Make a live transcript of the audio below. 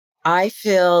I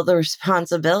feel the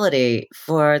responsibility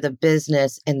for the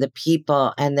business and the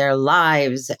people and their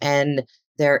lives and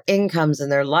their incomes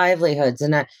and their livelihoods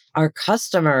and our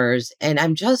customers. And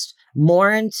I'm just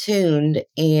more in tuned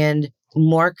and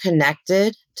more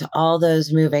connected to all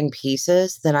those moving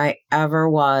pieces than I ever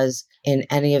was in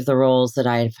any of the roles that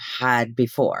I've had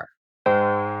before.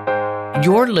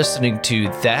 You're listening to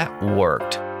That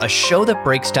Worked, a show that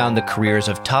breaks down the careers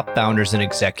of top founders and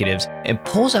executives and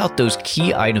pulls out those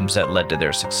key items that led to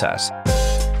their success.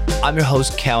 I'm your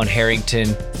host, Callan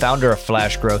Harrington, founder of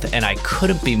Flash Growth, and I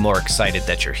couldn't be more excited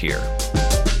that you're here.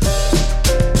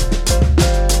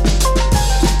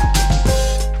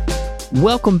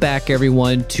 Welcome back,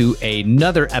 everyone, to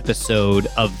another episode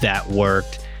of That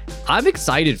Worked. I'm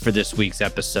excited for this week's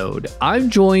episode.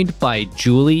 I'm joined by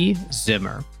Julie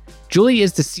Zimmer. Julie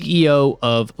is the CEO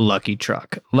of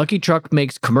LuckyTruck. LuckyTruck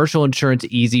makes commercial insurance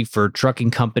easy for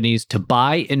trucking companies to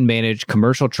buy and manage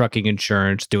commercial trucking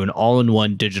insurance through an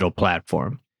all-in-one digital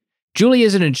platform. Julie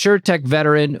is an InsurTech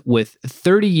veteran with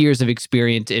 30 years of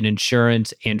experience in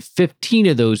insurance and 15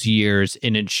 of those years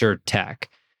in InsurTech.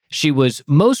 She was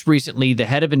most recently the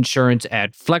head of insurance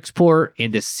at Flexport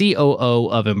and the COO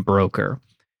of Embroker.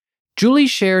 Julie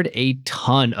shared a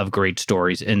ton of great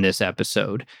stories in this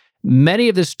episode. Many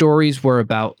of the stories were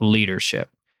about leadership.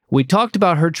 We talked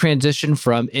about her transition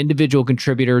from individual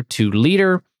contributor to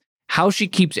leader, how she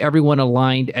keeps everyone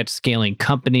aligned at scaling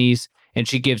companies, and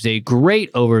she gives a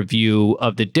great overview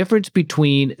of the difference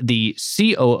between the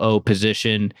COO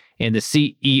position and the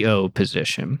CEO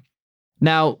position.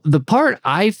 Now, the part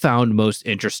I found most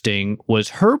interesting was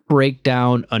her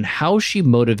breakdown on how she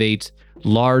motivates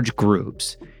large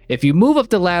groups. If you move up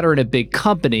the ladder in a big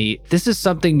company, this is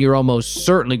something you're almost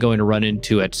certainly going to run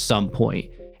into at some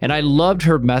point. And I loved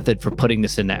her method for putting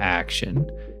this into action.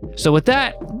 So with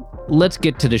that, let's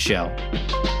get to the show.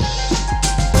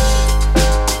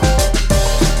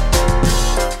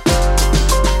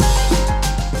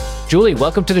 Julie,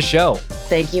 welcome to the show.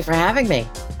 Thank you for having me.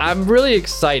 I'm really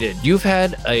excited. You've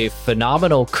had a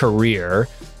phenomenal career.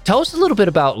 Tell us a little bit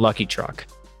about LuckyTruck.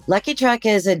 LuckyTruck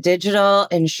is a digital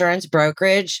insurance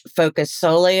brokerage focused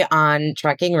solely on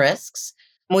trucking risks.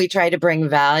 We try to bring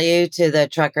value to the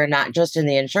trucker, not just in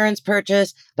the insurance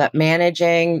purchase, but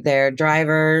managing their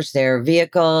drivers, their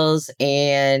vehicles,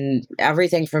 and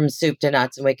everything from soup to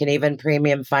nuts. And we can even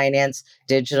premium finance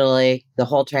digitally the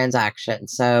whole transaction.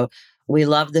 So we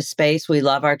love the space. We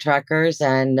love our truckers,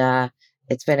 and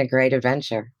it's been a great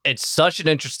adventure. It's such an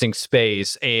interesting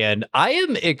space, and I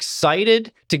am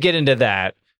excited to get into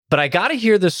that. But I got to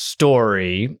hear the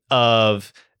story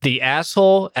of the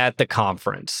asshole at the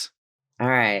conference. All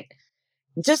right.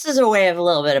 Just as a way of a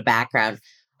little bit of background,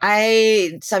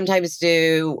 I sometimes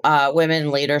do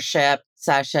women leadership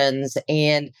sessions.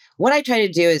 And what I try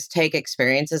to do is take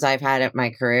experiences I've had at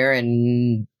my career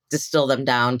and distill them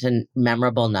down to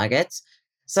memorable nuggets.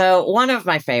 So one of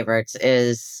my favorites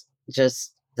is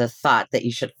just the thought that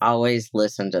you should always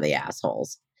listen to the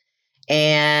assholes.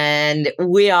 And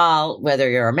we all, whether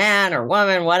you're a man or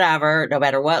woman, whatever, no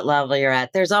matter what level you're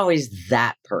at, there's always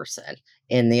that person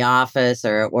in the office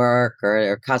or at work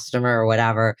or a customer or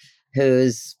whatever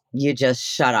who's you just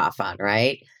shut off on,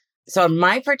 right? So in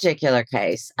my particular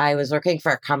case, I was working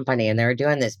for a company and they were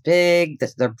doing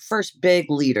their first big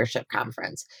leadership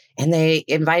conference. And they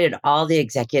invited all the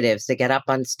executives to get up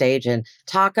on stage and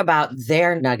talk about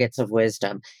their nuggets of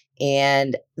wisdom.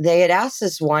 And they had asked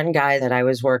this one guy that I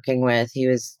was working with, he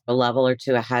was a level or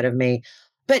two ahead of me,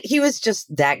 but he was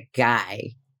just that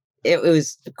guy. It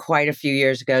was quite a few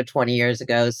years ago, 20 years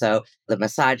ago. So the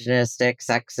misogynistic,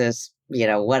 sexist,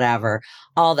 whatever,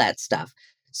 all that stuff.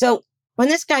 So when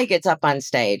this guy gets up on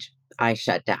stage, I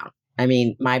shut down. I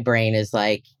mean, my brain is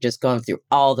like just going through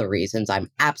all the reasons I'm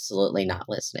absolutely not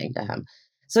listening to him.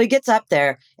 So he gets up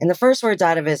there and the first words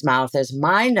out of his mouth is,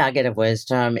 my nugget of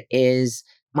wisdom is,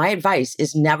 my advice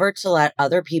is never to let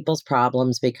other people's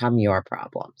problems become your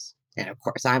problems. And of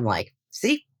course, I'm like,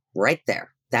 see, right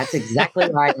there. That's exactly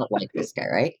why I don't like this guy,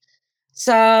 right?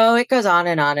 So it goes on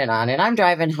and on and on. And I'm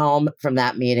driving home from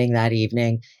that meeting that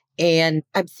evening and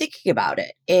I'm thinking about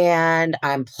it and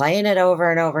I'm playing it over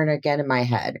and over and again in my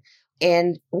head.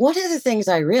 And one of the things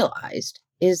I realized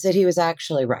is that he was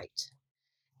actually right.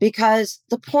 Because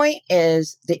the point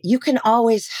is that you can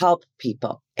always help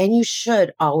people and you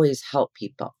should always help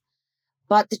people.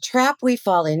 But the trap we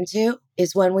fall into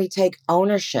is when we take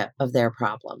ownership of their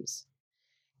problems.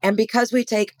 And because we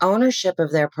take ownership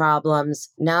of their problems,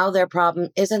 now their problem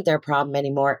isn't their problem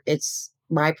anymore. It's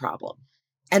my problem.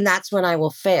 And that's when I will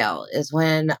fail, is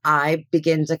when I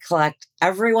begin to collect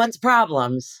everyone's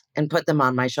problems and put them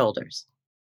on my shoulders.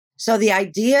 So the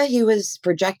idea he was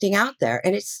projecting out there,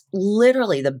 and it's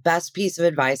literally the best piece of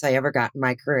advice I ever got in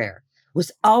my career,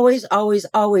 was always, always,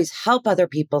 always help other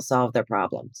people solve their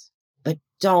problems, but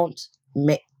don't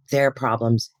make their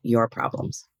problems your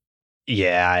problems.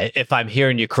 Yeah, if I'm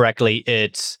hearing you correctly,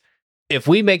 it's if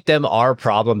we make them our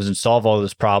problems and solve all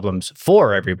those problems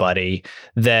for everybody,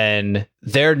 then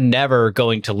they're never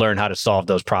going to learn how to solve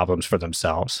those problems for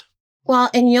themselves. Well,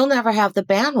 and you'll never have the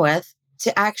bandwidth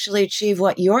to actually achieve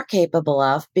what you're capable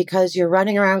of because you're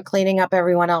running around cleaning up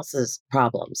everyone else's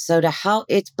problems. So to help,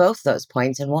 it's both those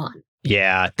points in one.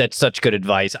 Yeah, that's such good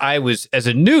advice. As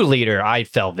a new leader, I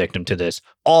fell victim to this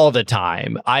all the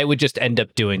time. I would just end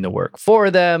up doing the work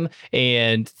for them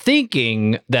and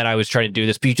thinking that I was trying to do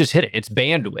this, but you just hit it. It's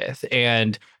bandwidth.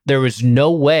 And there was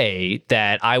no way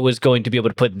that I was going to be able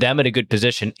to put them in a good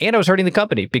position. And I was hurting the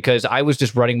company because I was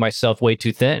just running myself way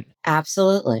too thin.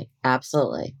 Absolutely.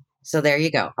 Absolutely. So there you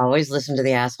go. Always listen to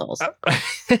the assholes.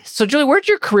 So, Julie, where'd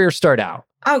your career start out?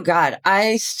 Oh, God.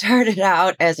 I started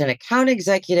out as an account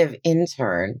executive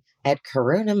intern at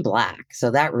Caroon and Black. So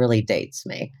that really dates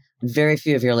me. Very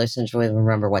few of your listeners will even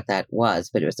remember what that was,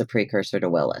 but it was the precursor to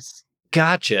Willis.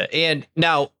 Gotcha. And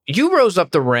now you rose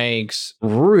up the ranks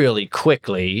really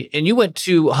quickly and you went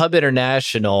to Hub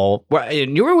International.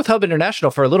 And you were with Hub International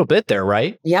for a little bit there,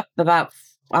 right? Yep. About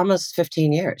almost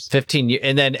 15 years. 15 years.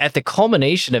 And then at the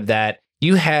culmination of that,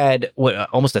 you had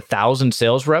almost 1,000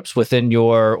 sales reps within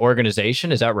your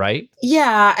organization. Is that right?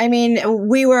 Yeah, I mean,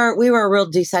 we were a real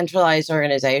decentralized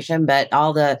organization, but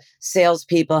all the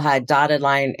salespeople had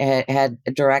had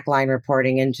a direct line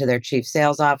reporting into their chief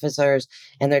sales officers,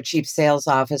 and their chief sales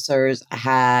officers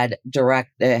had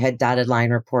dotted line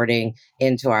reporting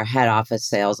into our head office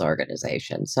sales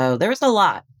organization. So there was a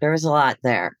lot. There was a lot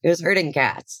there. It was herding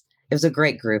cats. It was a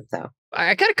great group, though.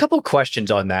 I got a couple of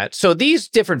questions on that. So these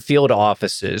different field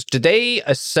offices, do they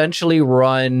essentially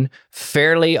run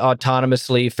fairly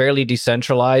autonomously, fairly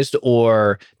decentralized,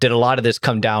 or did a lot of this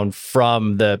come down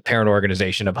from the parent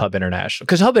organization of Hub International?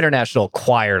 Because Hub International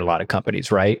acquired a lot of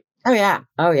companies, right? Oh, yeah.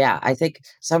 Oh, yeah. I think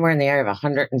somewhere in the area of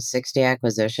 160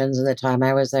 acquisitions in the time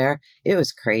I was there. It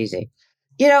was crazy.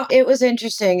 It was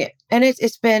interesting. And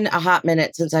it's been a hot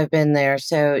minute since I've been there.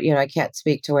 So, I can't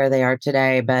speak to where they are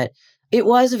today, but it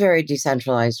was a very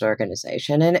decentralized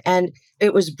organization. And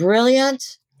it was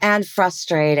brilliant and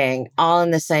frustrating all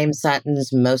in the same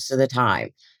sentence most of the time.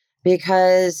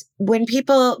 Because when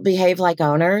people behave like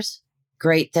owners,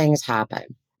 great things happen.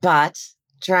 But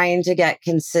trying to get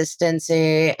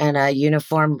consistency and a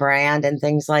uniform brand and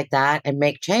things like that and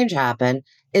make change happen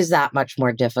is that much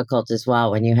more difficult as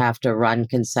well when you have to run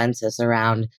consensus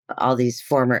around all these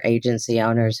former agency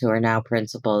owners who are now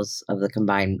principals of the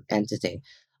combined entity.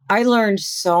 I learned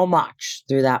so much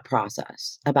through that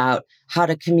process about how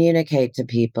to communicate to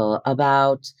people,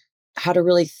 about how to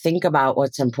really think about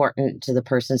what's important to the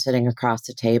person sitting across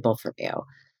the table from you.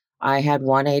 I had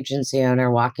one agency owner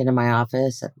walk into my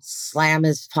office and slam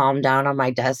his palm down on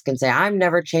my desk and say, "I'm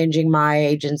never changing my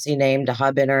agency name to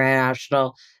Hub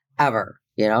International ever,"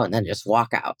 and then just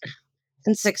walk out.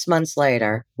 And 6 months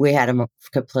later, we had him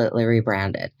completely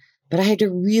rebranded. But I had to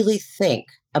really think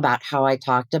about how I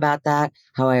talked about that,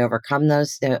 how you overcome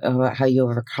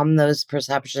those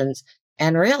perceptions,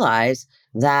 and realize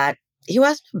that he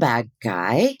wasn't a bad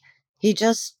guy. He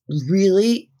just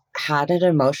really had an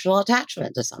emotional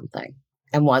attachment to something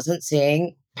and wasn't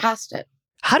seeing past it.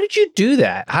 How did you do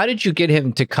that? How did you get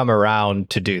him to come around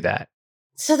to do that?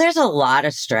 So there's a lot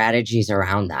of strategies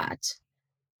around that.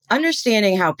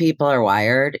 Understanding how people are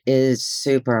wired is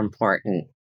super important.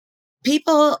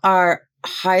 People are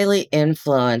highly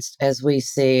influenced, as we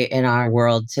see in our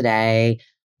world today,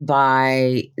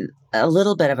 by a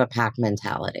little bit of a pack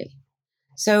mentality.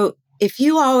 So if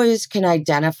you always can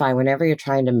identify, whenever you're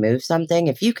trying to move something,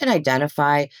 if you can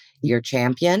identify your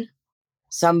champion,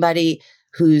 somebody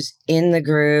who's in the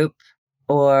group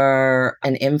or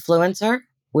an influencer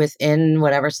within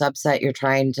whatever subset you're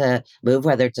trying to move,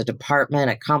 whether it's a department,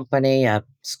 a company, a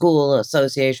school,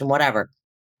 association, whatever.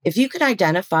 If you can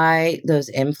identify those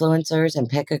influencers and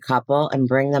pick a couple and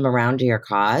bring them around to your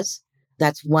cause,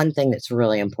 that's one thing that's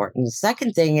really important. The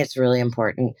second thing that's really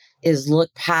important is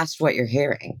look past what you're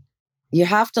hearing. You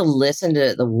have to listen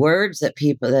to the words that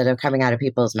are coming out of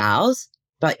people's mouths,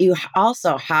 but you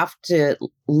also have to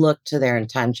look to their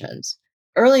intentions.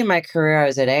 Early in my career, I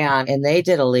was at Aon and they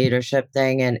did a leadership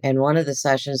thing. And one of the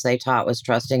sessions they taught was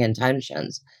trusting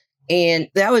intentions. And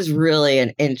that was really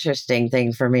an interesting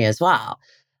thing for me as well.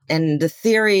 And the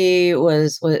theory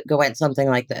went something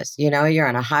like this. You're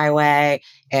on a highway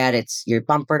and you're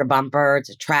bumper to bumper. It's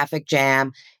a traffic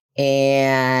jam.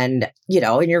 And,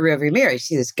 in your rearview mirror, you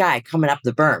see this guy coming up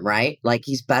the berm, right? Like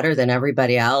he's better than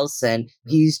everybody else. And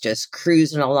he's just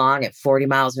cruising along at 40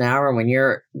 miles an hour when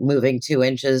you're moving 2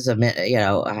 inches a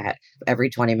minute, every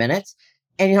 20 minutes.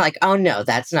 And you're like, oh no,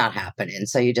 that's not happening.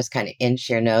 So you just kind of inch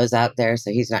your nose out there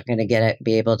so he's not going to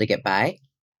be able to get by.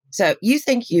 So you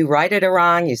think you righted a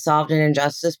wrong, you solved an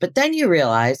injustice, but then you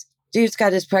realize dude's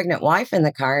got his pregnant wife in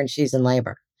the car and she's in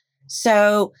labor.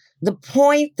 So the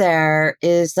point there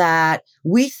is that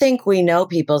we think we know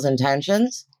people's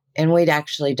intentions and we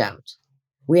actually don't.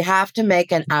 We have to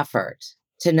make an effort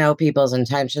to know people's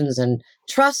intentions and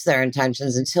trust their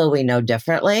intentions until we know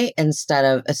differently instead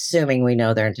of assuming we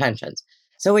know their intentions.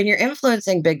 So when you're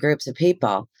influencing big groups of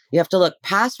people, you have to look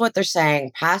past what they're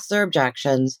saying, past their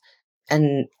objections,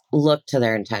 and look to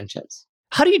their intentions.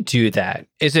 How do you do that?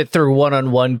 Is it through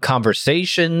one-on-one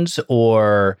conversations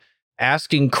or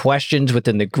asking questions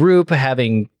within the group,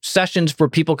 having sessions where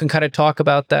people can kind of talk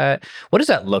about that? What does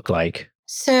that look like?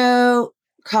 So,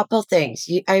 couple things.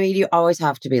 You always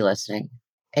have to be listening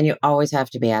and you always have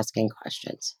to be asking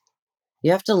questions.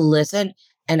 You have to listen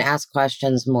and ask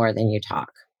questions more than you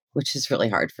talk, which is really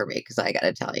hard for me because I got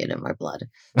Italian in my blood.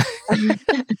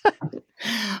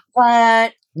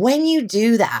 But when you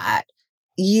do that,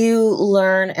 you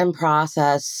learn and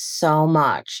process so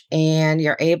much and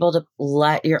you're able to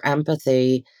let your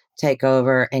empathy take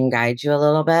over and guide you a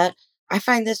little bit. I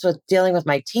find this with dealing with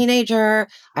my teenager.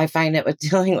 I find it with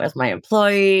dealing with my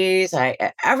employees.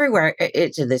 Everywhere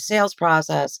it's in the sales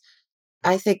process.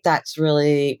 I think that's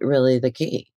really, really the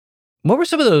key. What were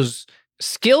some of those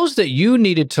skills that you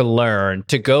needed to learn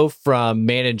to go from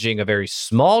managing a very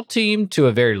small team to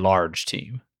a very large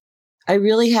team? I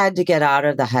really had to get out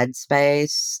of the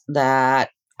headspace that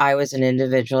I was an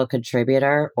individual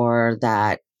contributor or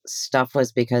that stuff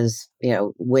was because,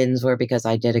 wins were because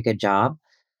I did a good job.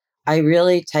 I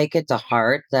really take it to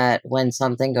heart that when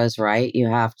something goes right, you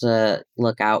have to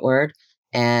look outward.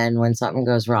 And when something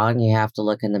goes wrong, you have to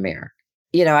look in the mirror.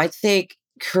 I think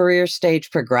career stage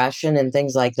progression and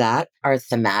things like that are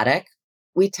thematic.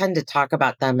 We tend to talk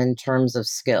about them in terms of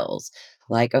skills.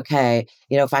 Like, okay,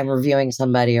 if I'm reviewing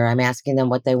somebody or I'm asking them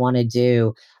what they want to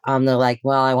do, they're like,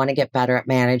 well, I want to get better at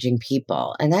managing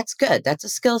people. And that's good. That's a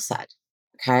skill set.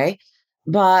 Okay.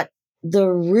 But the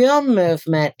real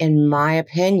movement, in my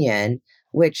opinion,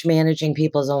 which managing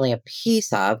people is only a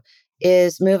piece of,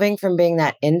 is moving from being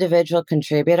that individual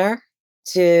contributor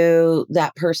to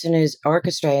that person who's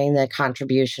orchestrating the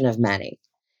contribution of many.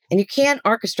 And you can't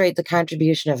orchestrate the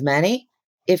contribution of many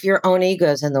if your own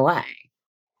ego's in the way.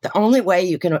 The only way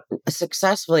you can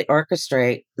successfully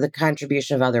orchestrate the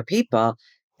contribution of other people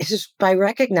is by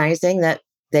recognizing that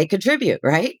they contribute,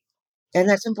 right? And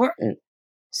that's important.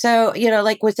 So,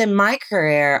 like within my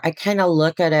career, I kind of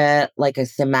look at it like a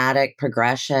thematic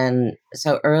progression.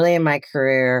 So early in my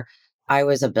career, I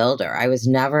was a builder. I was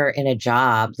never in a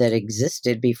job that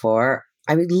existed before.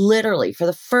 I mean, literally, for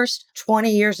the first 20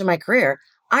 years of my career,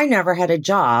 I never had a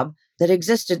job that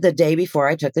existed the day before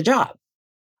I took the job.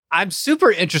 I'm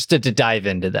super interested to dive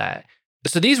into that.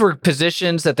 So these were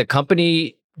positions that the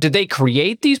company, did they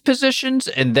create these positions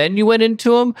and then you went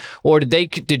into them? Or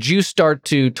did you start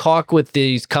to talk with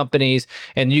these companies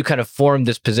and you kind of formed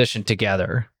this position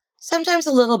together? Sometimes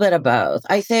a little bit of both.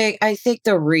 I think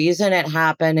the reason it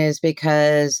happened is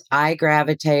because I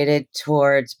gravitated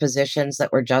towards positions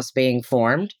that were just being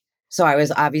formed. So I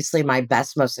was obviously my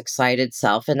best, most excited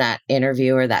self in that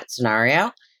interview or that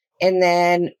scenario. And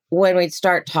then when we'd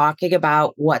start talking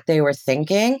about what they were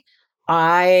thinking,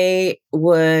 I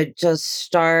would just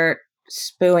start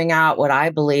spewing out what I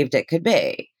believed it could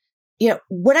be.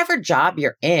 Whatever job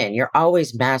you're in, you're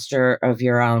always master of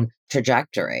your own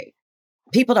trajectory.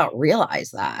 People don't realize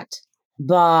that,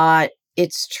 but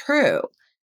it's true.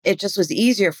 It just was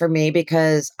easier for me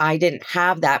because I didn't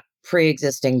have that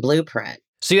pre-existing blueprint.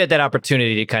 So you had that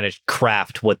opportunity to kind of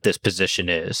craft what this position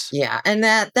is. Yeah, and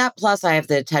that plus I have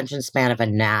the attention span of a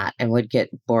gnat and would get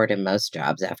bored in most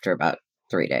jobs after about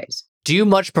 3 days. Do you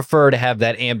much prefer to have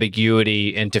that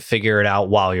ambiguity and to figure it out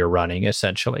while you're running,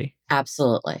 essentially?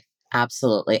 Absolutely.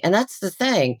 Absolutely. And that's the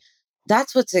thing.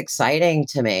 That's what's exciting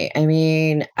to me. I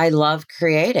mean, I love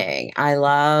creating. I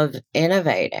love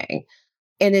innovating.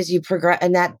 And as you progress,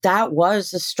 and that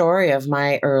was the story of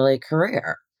my early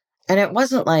career. And it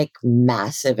wasn't like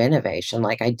massive innovation,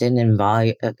 like I didn't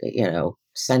involve,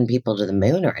 send people to the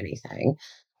moon or anything.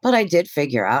 But I did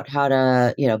figure out how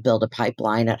to, build a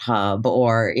pipeline at Hub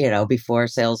or, before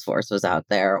Salesforce was out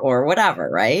there or whatever,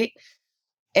 right?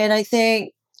 And I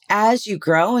think as you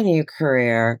grow in your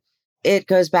career, it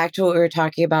goes back to what we were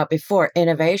talking about before.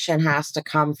 Innovation has to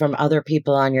come from other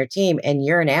people on your team, and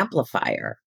you're an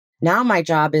amplifier. Now my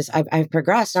job is I've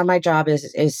progressed. Now my job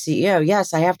is CEO.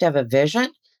 Yes, I have to have a vision,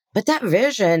 but that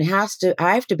vision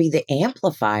I have to be the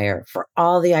amplifier for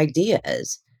all the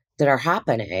ideas that are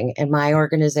happening in my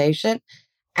organization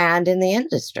and in the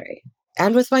industry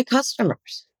and with my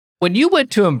customers. When you went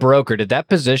to Embroker, did that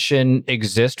position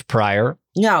exist prior?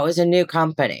 No, it was a new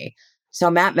company.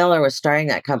 So Matt Miller was starting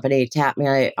that company. He tapped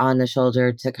me on the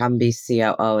shoulder to come be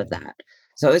COO of that.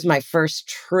 So it was my first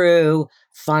true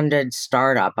funded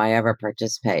startup I ever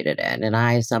participated in. And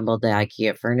I assembled the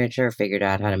IKEA furniture, figured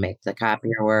out how to make the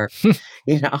copier work,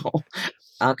 you know,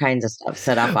 all kinds of stuff.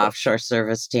 Set up offshore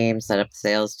service teams, set up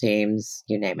sales teams,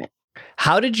 you name it.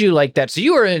 How did you like that? So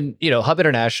you were in, Hub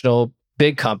International,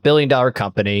 billion-dollar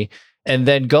company, and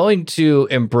then going to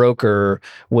Embroker,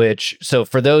 which, so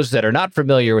for those that are not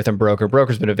familiar with Embroker,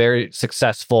 Broker's been a very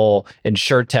successful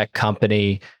insurtech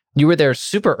company. You were there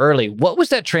super early. What was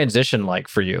that transition like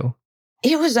for you?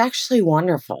 It was actually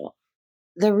wonderful.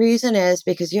 The reason is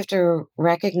because you have to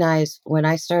recognize when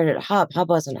I started at Hub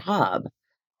wasn't Hub.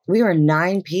 We were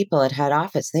 9 people at head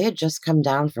office. They had just come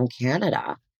down from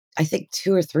Canada. I think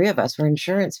 2 or 3 of us were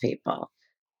insurance people.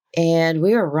 And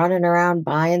we were running around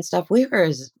buying stuff. We were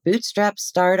as bootstrap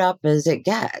startup as it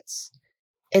gets.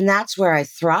 And that's where I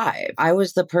thrive. I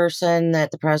was the person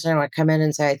that the president would come in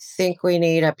and say, I think we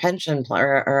need a pension plan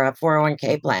or a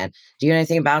 401k plan. Do you know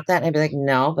anything about that? And I'd be like,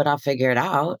 no, but I'll figure it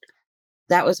out.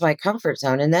 That was my comfort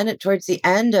zone. And then towards the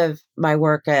end of my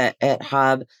work at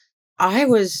Hub, I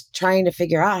was trying to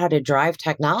figure out how to drive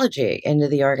technology into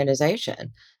the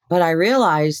organization. But I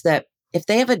realized that if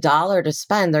they have a dollar to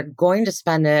spend, they're going to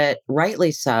spend it,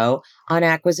 rightly so, on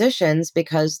acquisitions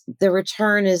because the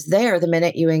return is there the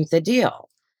minute you ink the deal.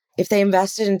 If they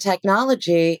invested in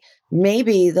technology,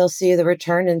 maybe they'll see the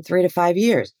return in 3 to 5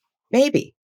 years.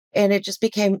 Maybe. And it just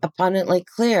became abundantly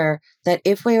clear that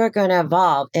if we were going to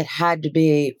evolve, it had to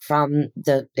be in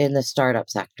the startup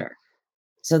sector.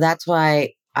 So that's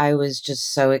why I was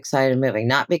just so excited moving.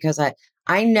 Not because I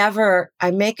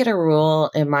make it a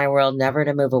rule in my world never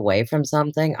to move away from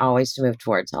something, always to move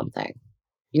towards something.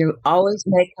 You always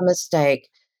make a mistake.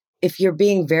 If you're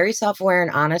being very self-aware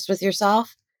and honest with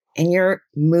yourself and you're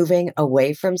moving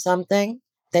away from something,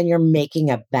 then you're making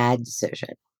a bad decision.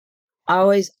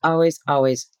 Always, always,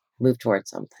 always move towards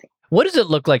something. What does it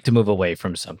look like to move away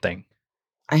from something?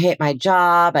 I hate my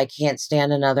job. I can't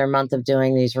stand another month of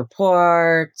doing these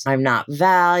reports. I'm not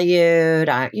valued.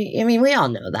 I mean, we all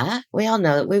know that. We all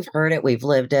know that. We've heard it. We've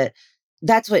lived it.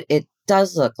 That's what it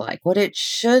does look like, what it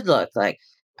should look like.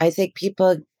 I think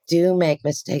people do make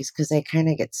mistakes because they kind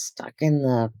of get stuck in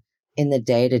the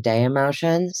day-to-day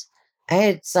emotions. I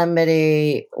had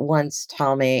somebody once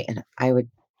tell me, and I would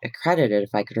accredit it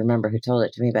if I could remember who told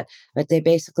it to me, but they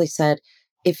basically said,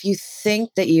 if you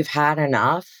think that you've had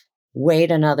enough,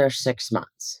 wait another 6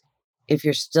 months. If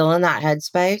you're still in that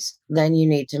headspace, then you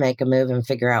need to make a move and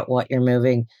figure out what you're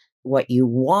moving, what you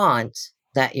want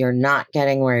that you're not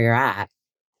getting where you're at.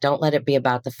 Don't let it be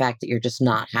about the fact that you're just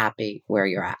not happy where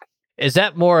you're at. Is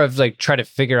that more of like try to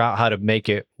figure out how to make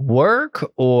it work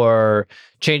or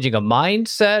changing a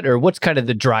mindset, or what's kind of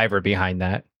the driver behind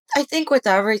that? I think with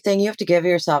everything, you have to give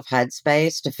yourself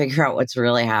headspace to figure out what's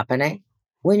really happening.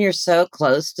 When you're so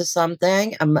close to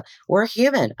something, we're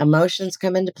human. Emotions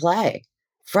come into play.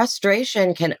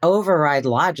 Frustration can override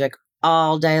logic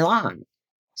all day long.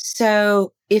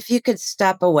 So if you could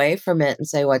step away from it and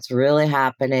say what's really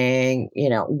happening,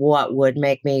 what would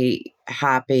make me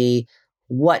happy?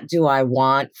 What do I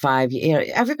want 5 years?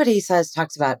 Everybody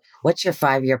talks about what's your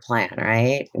 5-year plan,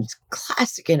 right? It's a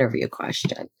classic interview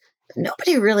question.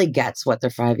 Nobody really gets what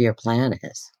their 5-year plan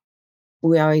is.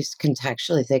 We always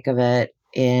contextually think of it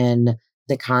in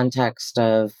the context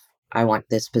of, I want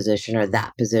this position or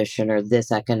that position or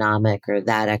this economic or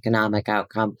that economic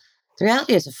outcome. The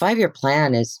reality is a 5-year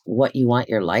plan is what you want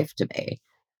your life to be.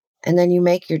 And then you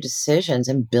make your decisions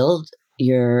and build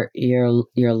your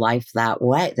life that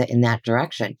way, in that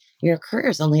direction. Your career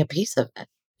is only a piece of it.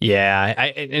 Yeah,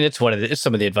 and it's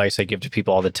some of the advice I give to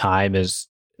people all the time is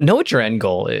know what your end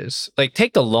goal is. Like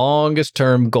take the longest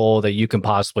term goal that you can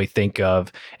possibly think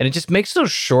of, and it just makes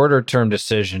those shorter term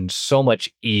decisions so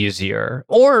much easier.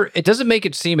 Or it doesn't make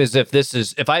it seem as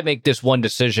if I make this one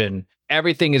decision,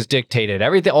 everything is dictated.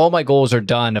 All my goals are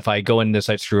done. If I go in this,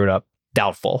 I screw it up.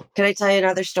 Doubtful. Can I tell you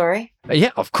another story?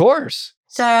 Yeah, of course.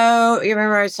 So you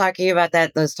remember I was talking about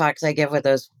those talks I give with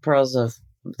those pearls of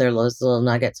those little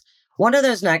nuggets. One of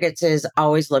those nuggets is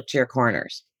always look to your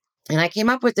corners. And I came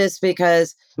up with this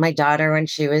because my daughter, when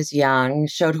she was young,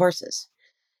 showed horses.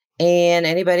 And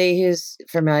anybody who's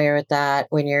familiar with that,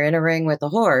 when you're in a ring with a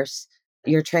horse,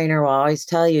 your trainer will always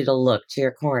tell you to look to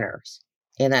your corners.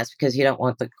 And that's because you don't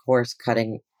want the horse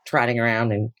trotting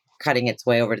around and cutting its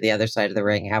way over to the other side of the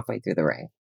ring halfway through the ring.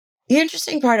 The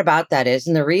interesting part about that is,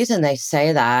 and the reason they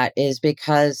say that is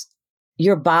because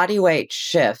your body weight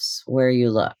shifts where you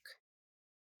look,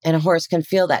 and a horse can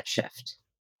feel that shift,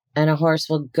 and a horse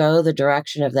will go the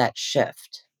direction of that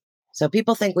shift. So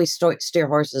people think we steer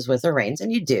horses with the reins,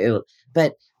 and you do,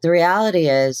 but the reality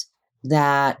is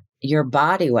that your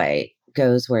body weight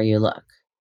goes where you look.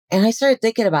 And I started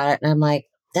thinking about it, and I'm like,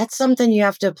 that's something you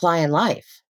have to apply in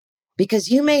life. Because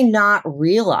you may not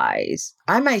realize,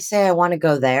 I might say I want to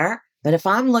go there, but if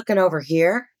I'm looking over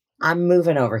here, I'm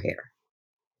moving over here.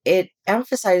 It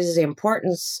emphasizes the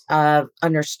importance of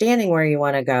understanding where you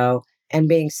want to go and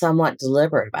being somewhat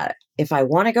deliberate about it. If I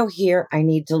want to go here, I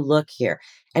need to look here.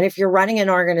 And if you're running an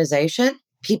organization,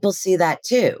 people see that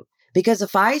too. Because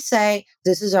if I say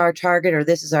this is our target or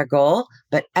this is our goal,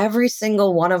 but every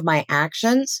single one of my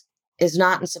actions is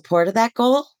not in support of that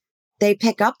goal, they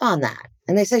pick up on that.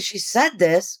 And they say, she said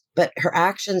this, but her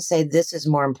actions say this is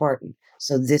more important.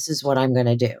 So this is what I'm going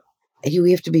to do.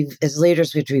 We have to be, as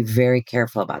leaders, we have to be very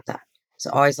careful about that. So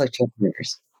always look to your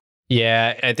leaders.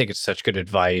 Yeah, I think it's such good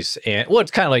advice. And well,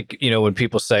 it's kind of like, when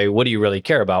people say, what do you really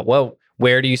care about? Well,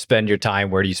 where do you spend your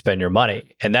time? Where do you spend your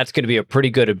money? And that's going to be a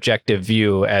pretty good objective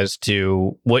view as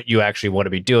to what you actually want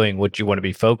to be doing, what you want to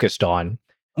be focused on.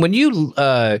 When you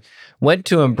went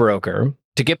to Embroker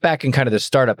to get back in kind of the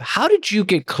startup, how did you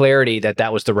get clarity that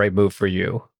that was the right move for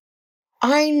you?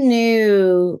 I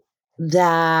knew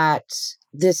that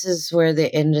this is where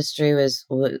the industry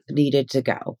needed to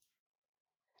go.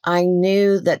 I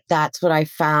knew that that's what I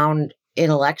found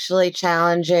intellectually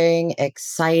challenging,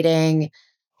 exciting,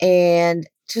 and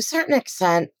to a certain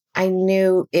extent, I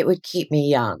knew it would keep me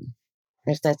young.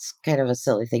 If that's kind of a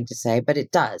silly thing to say, but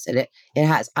it does. And it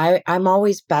has. I'm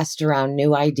always best around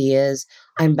new ideas.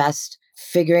 I'm best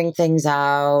figuring things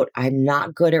out. I'm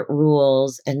not good at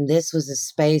rules. And this was a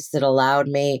space that allowed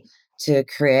me to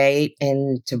create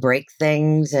and to break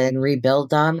things and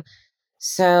rebuild them.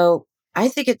 So I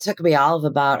think it took me all of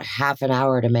about half an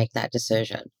hour to make that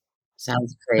decision.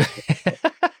 Sounds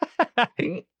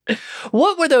crazy.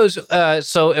 What were those?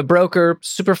 So a broker,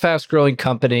 super fast growing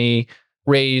company,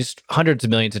 raised hundreds of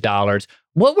millions of dollars.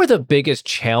 What were the biggest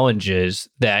challenges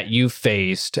that you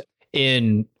faced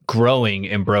in growing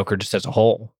in broker just as a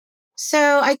whole?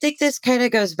 So I think this kind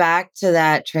of goes back to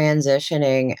that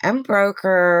transitioning.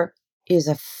 Broker is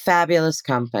a fabulous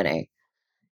company.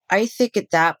 I think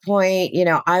at that point,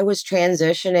 I was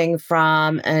transitioning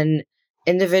from an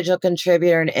individual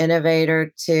contributor and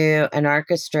innovator to an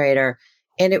orchestrator.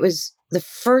 And it was the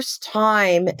first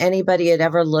time anybody had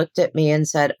ever looked at me and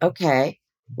said, okay,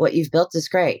 what you've built is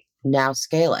great. Now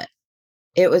scale it.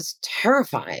 It was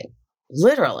terrifying,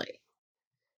 literally.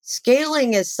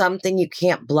 Scaling is something you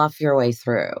can't bluff your way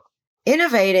through.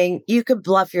 Innovating, you could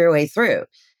bluff your way through.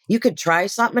 You could try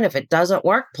something. If it doesn't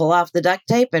work, pull off the duct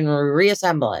tape and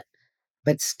reassemble it.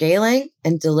 But scaling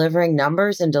and delivering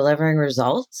numbers and delivering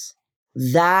results,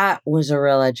 that was a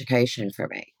real education for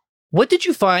me. What did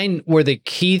you find were the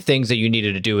key things that you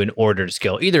needed to do in order to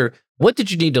scale? Either what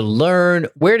did you need to learn?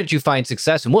 Where did you find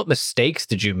success? And what mistakes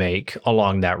did you make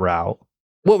along that route?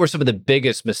 What were some of the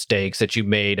biggest mistakes that you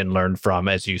made and learned from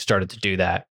as you started to do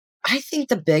that? I think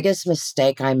the biggest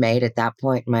mistake I made at that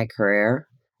point in my career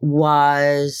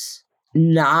was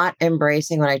not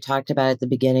embracing what I talked about at the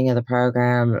beginning of the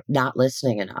program, not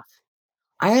listening enough.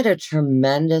 I had a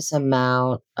tremendous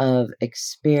amount of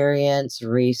experience,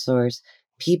 resource,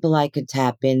 people I could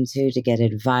tap into to get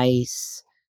advice.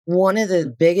 One of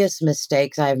the biggest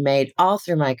mistakes I've made all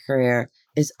through my career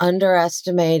is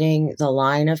underestimating the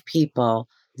line of people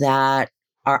that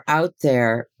are out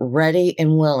there ready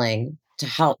and willing to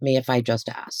help me if I just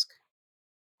ask.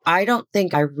 I don't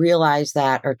think I realized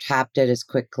that or tapped it as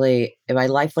quickly. My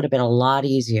life would have been a lot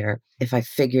easier if I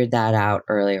figured that out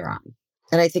earlier on.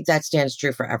 And I think that stands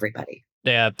true for everybody.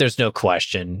 Yeah, there's no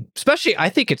question. Especially, I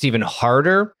think it's even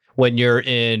harder when you're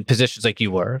in positions like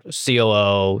you were,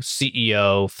 COO,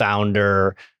 CEO,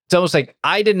 founder. It's almost like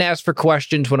I didn't ask for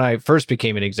questions when I first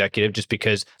became an executive just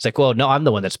because it's like, well, no, I'm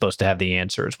the one that's supposed to have the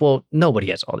answers. Well,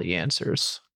 nobody has all the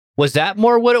answers. Was that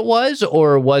more what it was,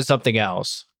 or was something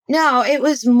else? No, it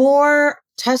was more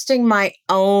testing my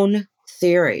own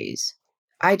theories.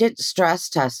 I didn't stress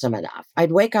test them enough.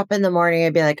 I'd wake up in the morning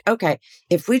and be like, okay,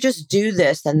 if we just do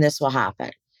this, then this will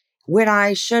happen. When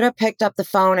I should have picked up the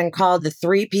phone and called the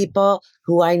 3 people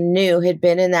who I knew had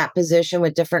been in that position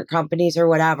with different companies or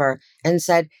whatever and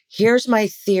said, here's my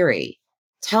theory.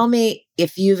 Tell me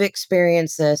if you've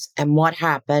experienced this and what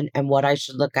happened and what I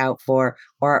should look out for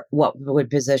or what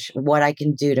I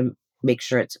can do to make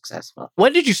sure it's successful.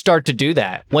 When did you start to do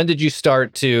that? When did you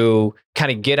start to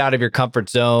kind of get out of your comfort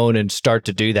zone and start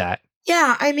to do that?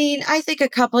 Yeah, I mean, I think a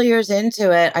couple years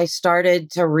into it, I started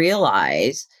to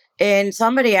realize, and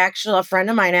a friend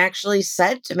of mine actually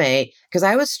said to me, because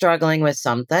I was struggling with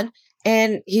something,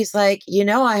 and he's like,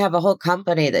 I have a whole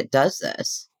company that does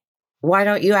this. Why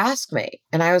don't you ask me?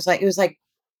 And he was like,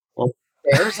 well,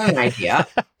 there's an idea.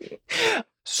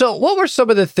 So, what were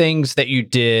some of the things that you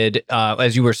did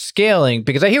as you were scaling?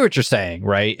 Because I hear what you're saying,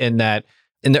 right? In that,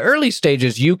 in the early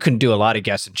stages, you can do a lot of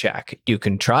guess and check. You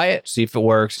can try it, see if it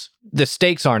works. The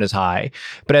stakes aren't as high.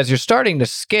 But as you're starting to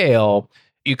scale,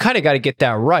 you kind of got to get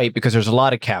that right because there's a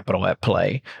lot of capital at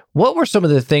play. What were some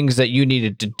of the things that you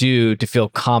needed to do to feel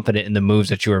confident in the moves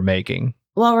that you were making?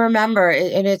 Well, remember,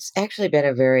 and it's actually been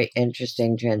a very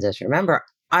interesting transition. Remember,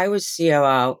 I was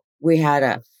COO. We had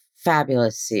a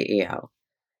fabulous CEO.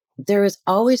 There was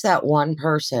always that one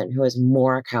person who was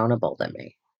more accountable than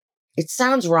me. It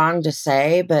sounds wrong to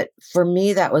say, but for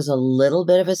me, that was a little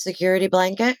bit of a security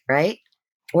blanket, right?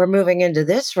 We're moving into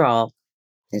this role.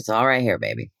 It's all right here,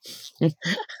 baby.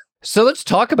 So, let's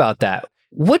talk about that.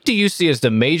 What do you see as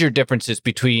the major differences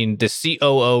between the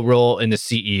COO role and the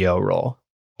CEO role?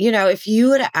 If you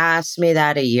would have asked me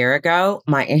that a year ago,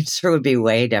 my answer would be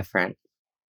way different.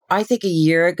 I think a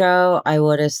year ago, I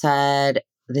would have said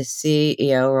the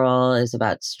CEO role is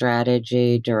about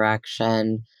strategy,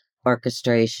 direction,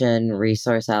 orchestration,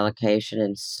 resource allocation,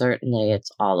 and certainly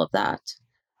it's all of that.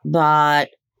 But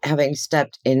having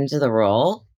stepped into the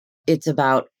role, it's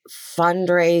about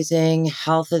fundraising,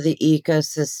 health of the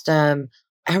ecosystem,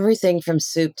 everything from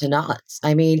soup to nuts.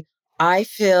 I mean, I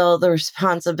feel the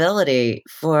responsibility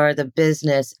for the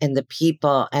business and the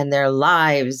people and their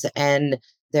lives and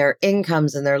their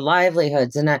incomes and their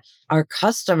livelihoods and our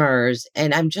customers.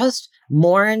 And I'm just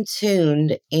more in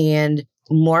tuned and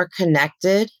more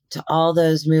connected to all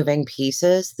those moving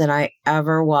pieces than I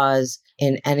ever was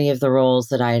in any of the roles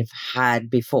that I've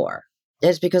had before.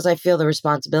 It's because I feel the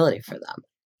responsibility for them.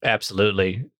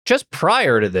 Absolutely. Just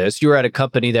prior to this, you were at a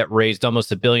company that raised almost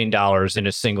 $1 billion in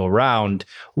a single round.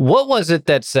 What was it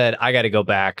that said, I got to go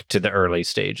back to the early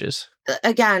stages?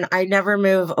 Again, I never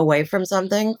move away from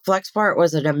something. Flexport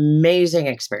was an amazing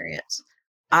experience.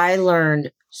 I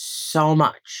learned so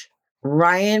much.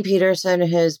 Ryan Peterson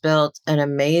has built an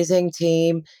amazing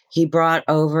team. He brought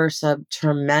over some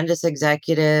tremendous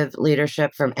executive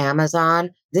leadership from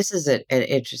Amazon. This is an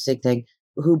interesting thing,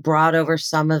 who brought over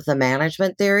some of the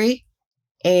management theory.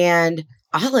 And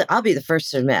I'll be the first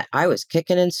to admit, I was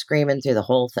kicking and screaming through the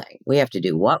whole thing. We have to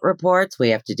do what reports, we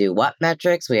have to do what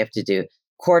metrics, we have to do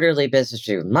quarterly business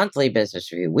review, monthly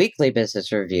business review, weekly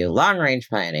business review, long range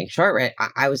planning, short range.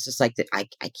 I was just like, I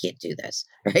can't do this,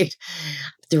 right?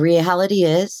 The reality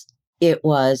is, it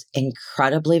was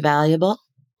incredibly valuable.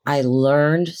 I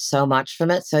learned so much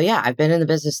from it. So yeah, I've been in the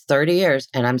business 30 years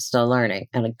and I'm still learning.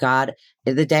 And God,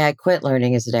 the day I quit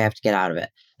learning is the day I have to get out of it.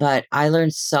 But I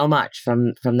learned so much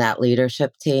from that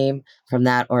leadership team, from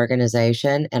that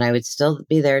organization, and I would still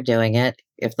be there doing it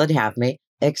if they'd have me,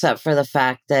 except for the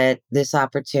fact that this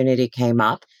opportunity came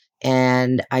up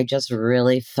and I just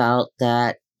really felt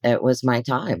that it was my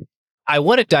time. I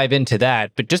want to dive into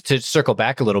that, but just to circle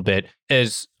back a little bit,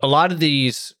 is a lot of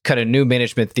these kind of new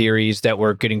management theories that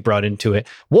were getting brought into it.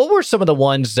 What were some of the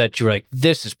ones that you were like,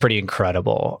 this is pretty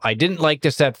incredible? I didn't like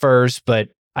this at first, but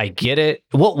I get it.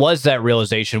 What was that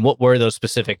realization? What were those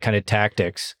specific kind of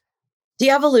tactics? The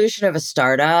evolution of a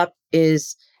startup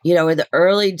is, in the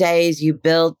early days, you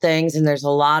build things and there's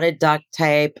a lot of duct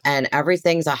tape and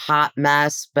everything's a hot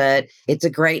mess, but it's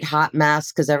a great hot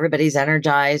mess because everybody's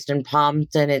energized and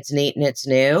pumped and it's neat and it's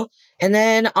new. And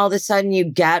then all of a sudden you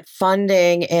get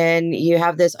funding and you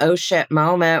have this oh shit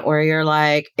moment where you're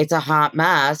like, it's a hot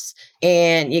mess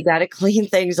and you got to clean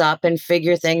things up and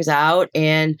figure things out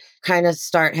and kind of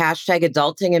start hashtag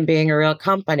adulting and being a real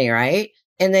company, right?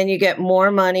 And then you get more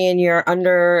money and you're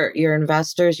under your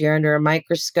investors, you're under a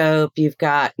microscope, you've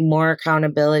got more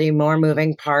accountability, more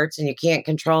moving parts, and you can't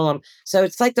control them. So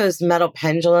it's like those metal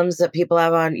pendulums that people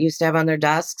used to have on their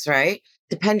desks, right?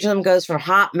 The pendulum goes from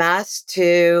hot mess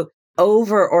to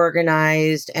over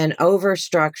organized and over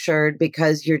structured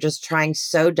because you're just trying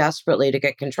so desperately to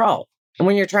get control. And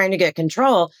when you're trying to get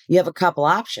control, you have a couple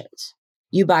options.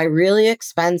 You buy really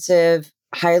expensive,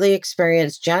 highly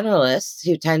experienced generalists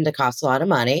who tend to cost a lot of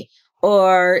money,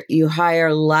 or you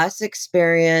hire less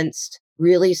experienced,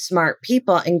 really smart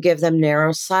people and give them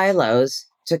narrow silos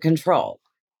to control.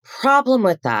 Problem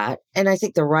with that, and I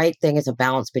think the right thing is a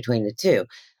balance between the two.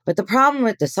 But the problem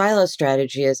with the silo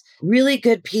strategy is really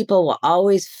good people will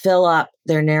always fill up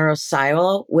their narrow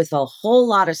silo with a whole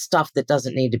lot of stuff that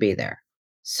doesn't need to be there.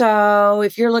 So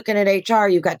if you're looking at HR,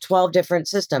 you've got 12 different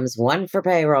systems, one for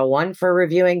payroll, one for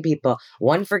reviewing people,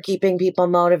 one for keeping people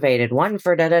motivated, one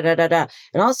for da da da da da.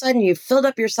 And all of a sudden you've filled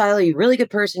up your silo, you're a really good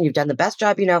person, you've done the best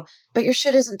job you know, but your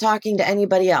shit isn't talking to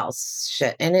anybody else.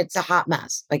 Shit. And it's a hot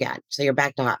mess again. So you're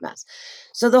back to hot mess.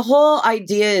 So the whole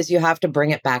idea is you have to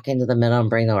bring it back into the middle and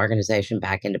bring the organization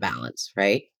back into balance,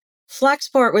 right?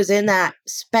 Flexport was in that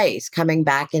space coming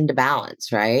back into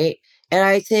balance, right? And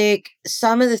I think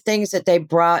some of the things that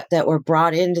that were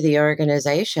brought into the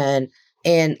organization,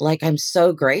 and like, I'm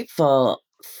so grateful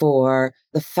for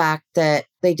the fact that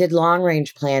they did long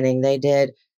range planning, they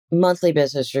did monthly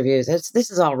business reviews.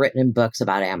 This is all written in books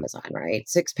about Amazon, right?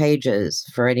 6 pages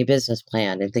for any business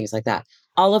plan and things like that,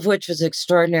 all of which was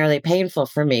extraordinarily painful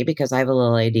for me because I have a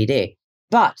little ADD.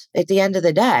 But at the end of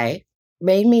the day,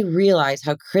 made me realize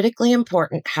how critically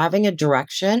important having a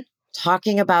direction,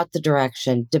 talking about the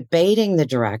direction, debating the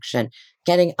direction,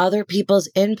 getting other people's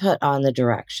input on the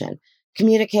direction,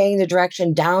 communicating the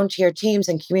direction down to your teams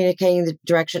and communicating the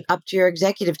direction up to your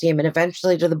executive team and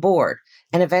eventually to the board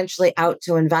and eventually out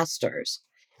to investors,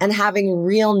 and having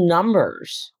real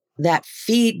numbers that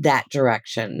feed that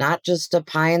direction, not just a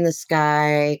pie in the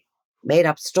sky made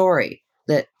up story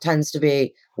that tends to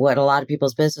be what a lot of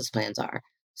people's business plans are.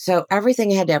 So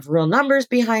everything had to have real numbers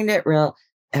behind it,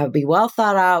 be well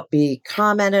thought out, be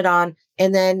commented on.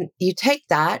 And then you take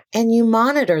that and you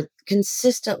monitor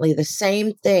consistently the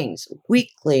same things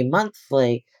weekly,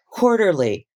 monthly,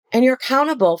 quarterly, and you're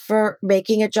accountable for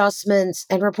making adjustments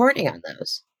and reporting on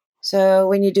those. So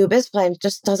when you do a business plan, it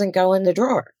just doesn't go in the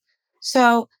drawer.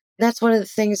 So that's one of the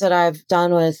things that I've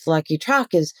done with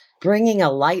LuckyTruck, is bringing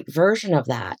a light version of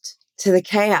that to the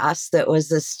chaos that was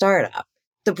the startup,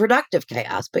 the productive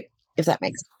chaos, but if that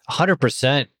makes sense.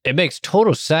 100%. It makes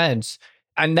total sense.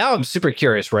 And now I'm super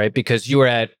curious, right? Because you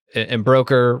were in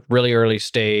broker, really early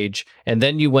stage, and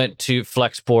then you went to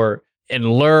Flexport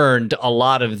and learned a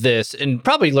lot of this, and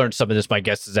probably learned some of this, my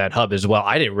guess, is at Hub as well.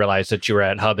 I didn't realize that you were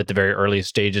at Hub at the very early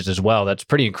stages as well. That's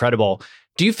pretty incredible.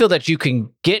 Do you feel that you can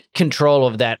get control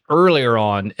of that earlier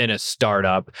on in a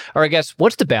startup? Or I guess,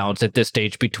 what's the balance at this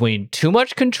stage between too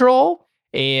much control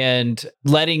and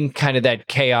letting kind of that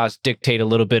chaos dictate a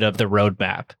little bit of the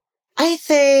roadmap? I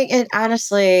think, and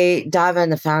honestly, Davin,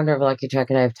 the founder of LuckyTruck,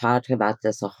 and I have talked about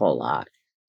this a whole lot.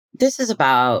 This is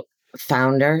about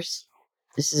founders.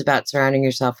 This is about surrounding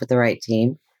yourself with the right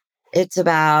team. It's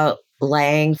about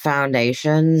laying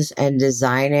foundations and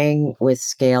designing with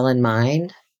scale in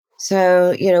mind.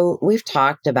 So, we've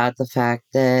talked about the fact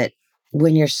that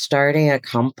when you're starting a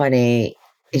company,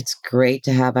 it's great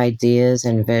to have ideas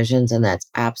and visions, and that's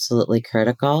absolutely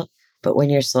critical. But when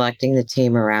you're selecting the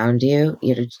team around you,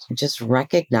 just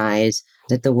recognize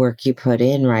that the work you put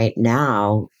in right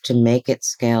now to make it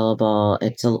scalable,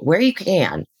 where you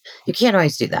can't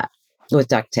always do that with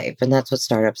duct tape. And that's what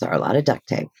startups are, a lot of duct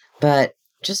tape. But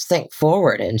just think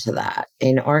forward into that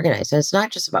and organize. And it's not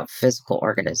just about physical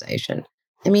organization.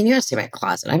 I mean, you have to see my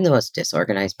closet. I'm the most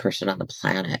disorganized person on the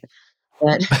planet.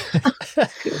 But,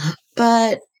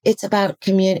 but it's about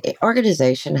community.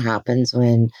 Organization happens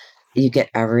when you get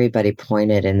everybody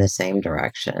pointed in the same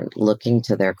direction, looking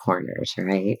to their corners,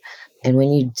 right? And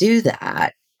when you do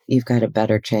that, you've got a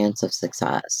better chance of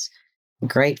success.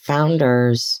 Great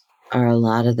founders are a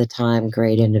lot of the time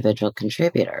great individual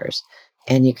contributors,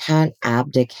 and you can't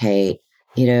abdicate.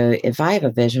 If I have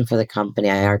a vision for the company,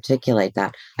 I articulate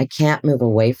that. I can't move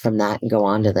away from that and go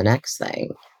on to the next thing.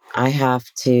 I have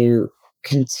to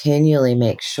continually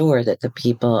make sure that the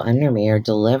people under me are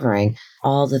delivering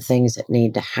all the things that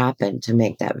need to happen to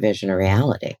make that vision a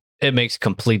reality. It makes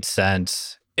complete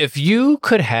sense. If you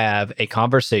could have a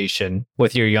conversation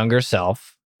with your younger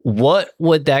self, what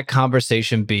would that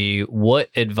conversation be? What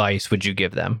advice would you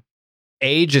give them?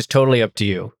 Age is totally up to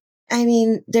you. I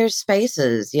mean, there's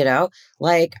spaces,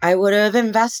 like I would have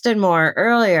invested more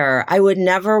earlier. I would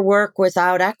never work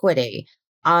without equity.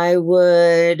 I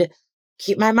would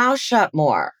keep my mouth shut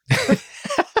more.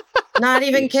 Not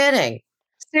even kidding.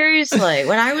 Seriously,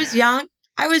 when I was young,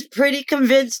 I was pretty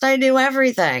convinced I knew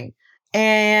everything.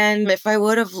 And if I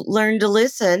would have learned to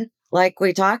listen, like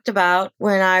we talked about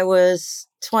when I was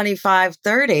 25,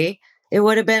 30, it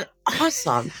would have been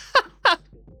awesome.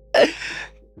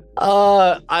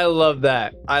 I love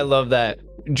that. I love that.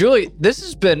 Julie, this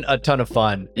has been a ton of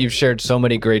fun. You've shared so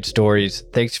many great stories.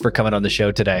 Thanks for coming on the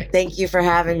show today. Thank you for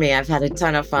having me. I've had a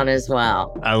ton of fun as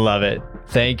well. I love it.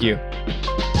 Thank you.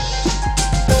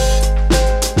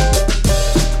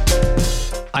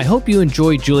 I hope you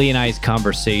enjoyed Julie and I's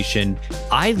conversation.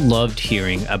 I loved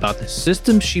hearing about the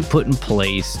systems she put in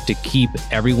place to keep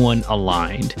everyone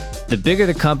aligned. The bigger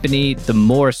the company, the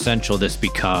more essential this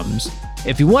becomes.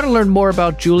 If you want to learn more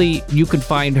about Julie, you can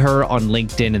find her on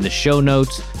LinkedIn in the show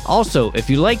notes. Also,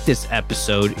 if you like this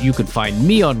episode, you can find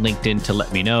me on LinkedIn to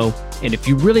let me know. And if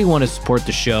you really want to support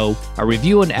the show, a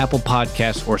review on Apple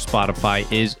Podcasts or Spotify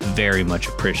is very much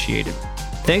appreciated.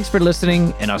 Thanks for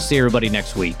listening, and I'll see everybody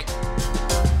next week.